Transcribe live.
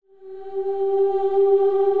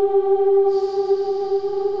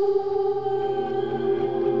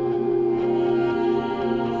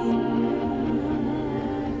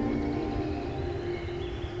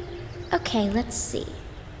Okay, let's see.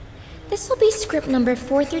 This will be script number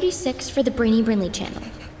 436 for the Brainy Brinley channel,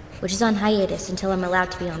 which is on hiatus until I'm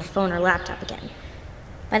allowed to be on a phone or laptop again.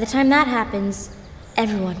 By the time that happens,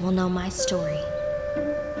 everyone will know my story.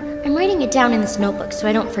 I'm writing it down in this notebook so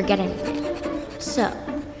I don't forget anything. So,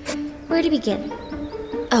 where to begin?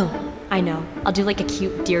 Oh, I know. I'll do like a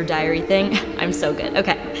cute Dear Diary thing. I'm so good.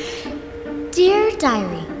 Okay. Dear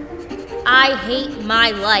Diary, I hate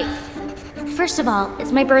my life. First of all,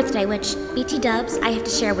 it's my birthday, which, BT dubs, I have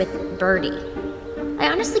to share with Birdie.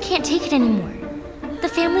 I honestly can't take it anymore. The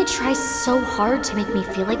family tries so hard to make me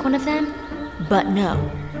feel like one of them, but no.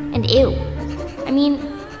 And ew. I mean,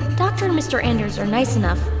 Dr. and Mr. Anders are nice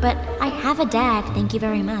enough, but I have a dad, thank you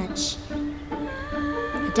very much.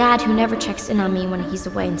 A dad who never checks in on me when he's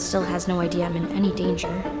away and still has no idea I'm in any danger.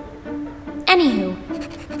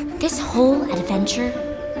 Anywho, this whole adventure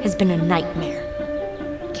has been a nightmare.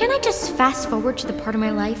 Can't I just fast forward to the part of my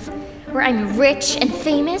life where I'm rich and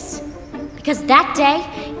famous? Because that day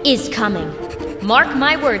is coming. Mark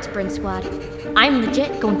my words, Bryn Squad. I'm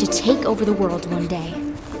legit going to take over the world one day.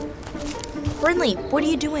 Brinley, what are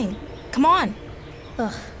you doing? Come on.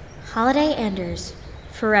 Ugh. Holiday Anders.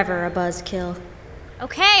 Forever a buzzkill.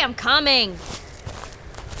 Okay, I'm coming.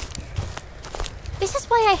 This is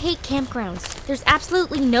why I hate campgrounds. There's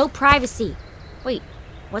absolutely no privacy. Wait,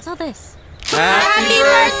 what's all this? Happy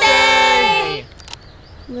birthday!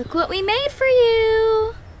 Look what we made for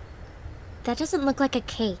you. That doesn't look like a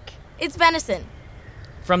cake. It's venison.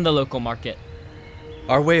 From the local market.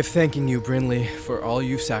 Our way of thanking you, Brinley, for all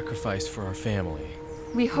you've sacrificed for our family.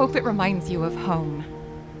 We hope it reminds you of home.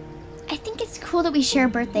 I think it's cool that we share a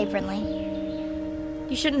birthday, Brinley.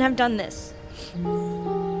 You shouldn't have done this.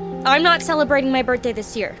 I'm not celebrating my birthday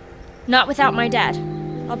this year. Not without my dad.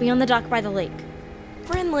 I'll be on the dock by the lake.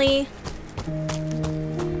 Brinley.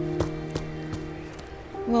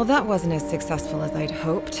 Well, that wasn't as successful as I'd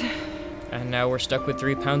hoped. And now we're stuck with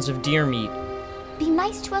 3 pounds of deer meat. Be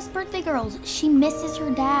nice to us birthday girls. She misses her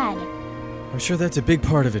dad. I'm sure that's a big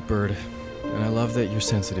part of it, Bird. And I love that you're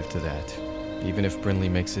sensitive to that, even if Brinley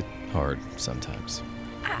makes it hard sometimes.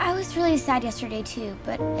 I was really sad yesterday too,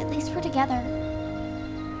 but at least we're together.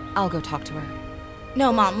 I'll go talk to her.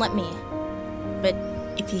 No, Mom, let me. But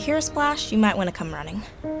if you hear a splash, you might want to come running.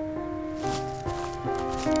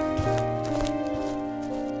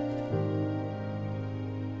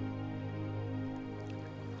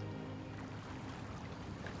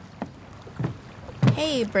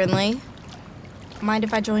 Hey, Brinley. Mind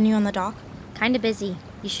if I join you on the dock? Kinda busy.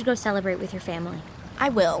 You should go celebrate with your family. I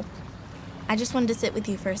will. I just wanted to sit with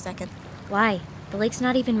you for a second. Why? The lake's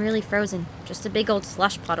not even really frozen. Just a big old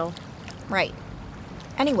slush puddle. Right.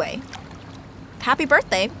 Anyway, happy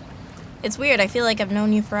birthday. It's weird, I feel like I've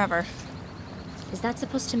known you forever. Is that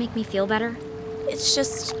supposed to make me feel better?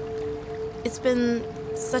 It's been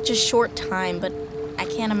such a short time, but I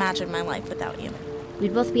can't imagine my life without you.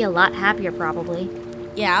 We'd both be a lot happier, probably.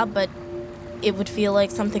 Yeah, but it would feel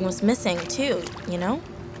like something was missing, too, you know?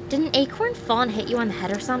 Didn't Acorn fall and hit you on the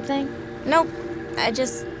head or something? Nope.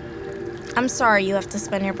 I'm sorry you have to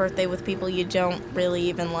spend your birthday with people you don't really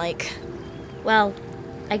even like. Well,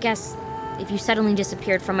 I guess if you suddenly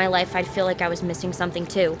disappeared from my life, I'd feel like I was missing something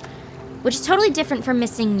too. Which is totally different from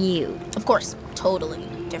missing you. Of course, totally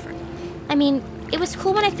different. I mean, it was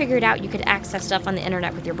cool when I figured out you could access stuff on the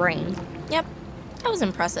internet with your brain. Yep, that was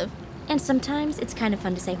impressive. And sometimes it's kind of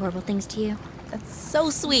fun to say horrible things to you. That's so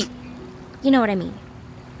sweet. You know what I mean.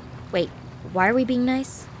 Wait, why are we being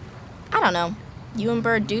nice? I don't know. You and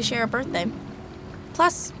Bird do share a birthday.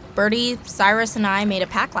 Plus, Birdie, Cyrus, and I made a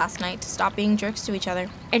pact last night to stop being jerks to each other.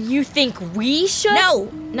 And you think we should?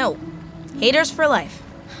 No. Haters for life.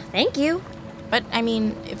 Thank you. But, I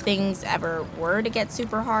mean, if things ever were to get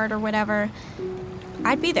super hard or whatever,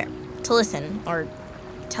 I'd be there to listen or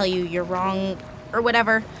tell you you're wrong or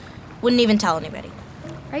whatever. Wouldn't even tell anybody.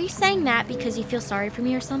 Are you saying that because you feel sorry for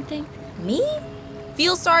me or something? Me?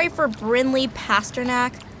 Feel sorry for Brinley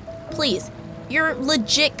Pasternak? Please, you're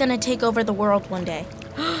legit gonna take over the world one day.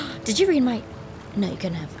 Did you read my... No, you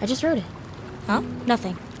couldn't have. I just wrote it. Huh?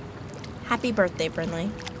 Nothing. Happy birthday, Brinley.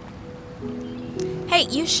 Hey,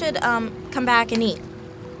 you should, come back and eat.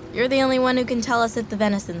 You're the only one who can tell us if the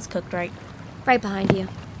venison's cooked right. Right behind you.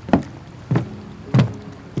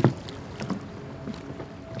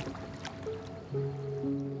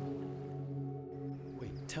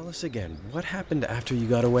 Tell us again, what happened after you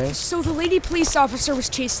got away? So the lady police officer was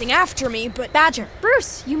chasing after me, but... Badger!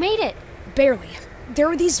 Bruce, you made it! Barely. There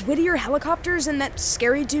were these Whittier helicopters and that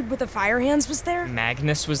scary dude with the fire hands was there.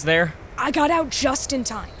 Magnus was there? I got out just in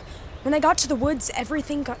time. When I got to the woods,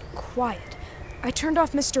 everything got quiet. I turned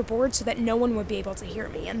off Mr. Board so that no one would be able to hear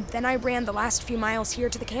me, and then I ran the last few miles here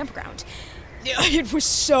to the campground. It was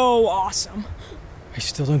so awesome. I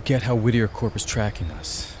still don't get how Whittier Corp is tracking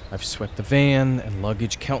us. I've swept the van and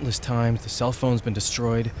luggage countless times. The cell phone's been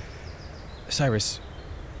destroyed. Cyrus,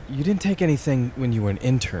 you didn't take anything when you were an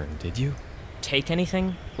intern, did you? Take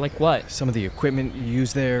anything? Like what? Some of the equipment you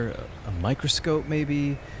used there, a microscope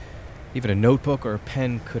maybe? Even a notebook or a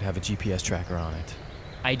pen could have a GPS tracker on it.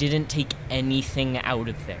 I didn't take anything out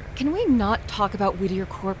of there. Can we not talk about Whittier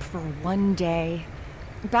Corp for one day?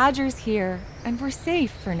 Badger's here, and we're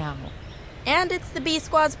safe for now. And it's the B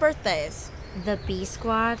Squad's birthdays. The B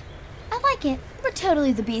Squad? I like it. We're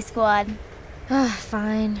totally the B Squad.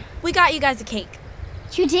 Fine. We got you guys a cake.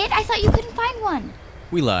 You did? I thought you couldn't find one.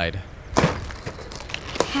 We lied.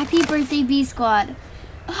 Happy birthday, B Squad.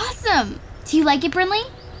 Awesome. Do you like it, Brinley?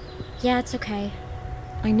 Yeah, it's okay.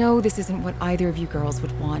 I know this isn't what either of you girls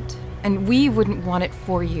would want, and we wouldn't want it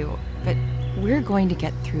for you, but we're going to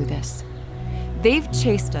get through this. They've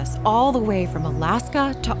chased us all the way from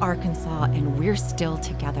Alaska to Arkansas, and we're still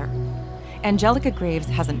together. Angelica Graves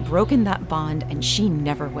hasn't broken that bond, and she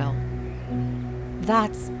never will.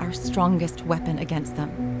 That's our strongest weapon against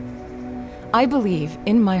them. I believe,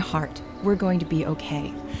 in my heart, we're going to be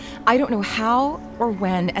okay. I don't know how or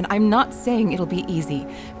when, and I'm not saying it'll be easy,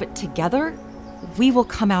 but together, we will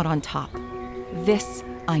come out on top. This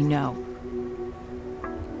I know.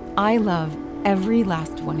 I love every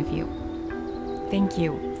last one of you. Thank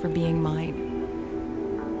you for being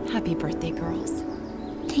mine. Happy birthday, girls.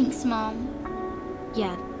 Thanks, Mom.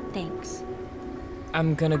 Yeah, thanks.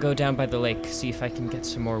 I'm gonna go down by the lake, see if I can get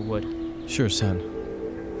some more wood. Sure,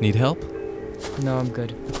 son. Need help? No, I'm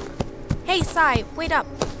good. Hey, Sai, wait up.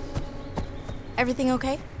 Everything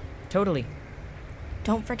okay? Totally.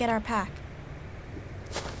 Don't forget our pack.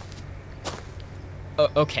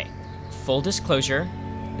 Okay. Full disclosure,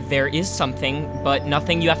 there is something, but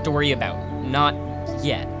nothing you have to worry about. Not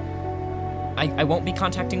yet. I won't be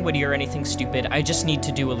contacting Whittier or anything stupid. I just need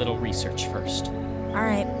to do a little research first. All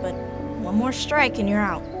right, but one more strike and you're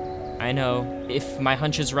out. I know. If my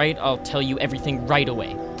hunch is right, I'll tell you everything right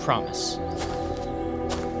away. Promise.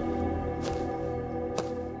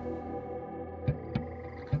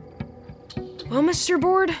 Well, Mr.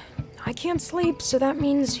 Board, I can't sleep, so that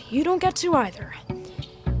means you don't get to either.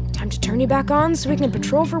 Time to turn you back on so we can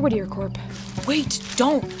patrol for Whittier Corp. Wait,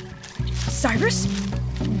 don't! Cyrus?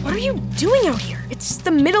 What are you doing out here? It's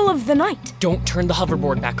the middle of the night. Don't turn the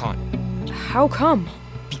hoverboard back on. How come?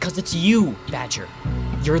 Because it's you, Badger.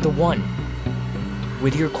 You're the one.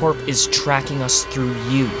 Whittier Corp is tracking us through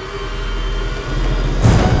you.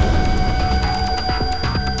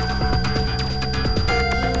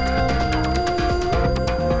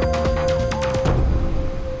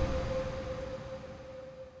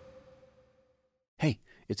 Hey,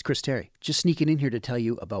 it's Chris Terry, just sneaking in here to tell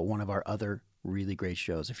you about one of our other really great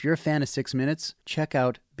shows. If you're a fan of 6 Minutes, check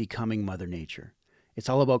out Becoming Mother Nature. It's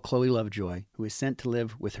all about Chloe Lovejoy, who is sent to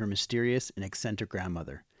live with her mysterious and eccentric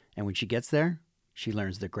grandmother. And when she gets there, she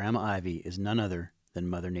learns that Grandma Ivy is none other than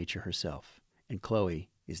Mother Nature herself. And Chloe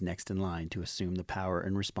is next in line to assume the power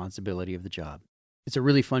and responsibility of the job. It's a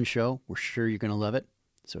really fun show. We're sure you're going to love it.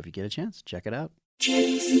 So if you get a chance, check it out. Give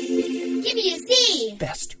me a C.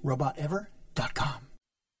 BestRobotEver.com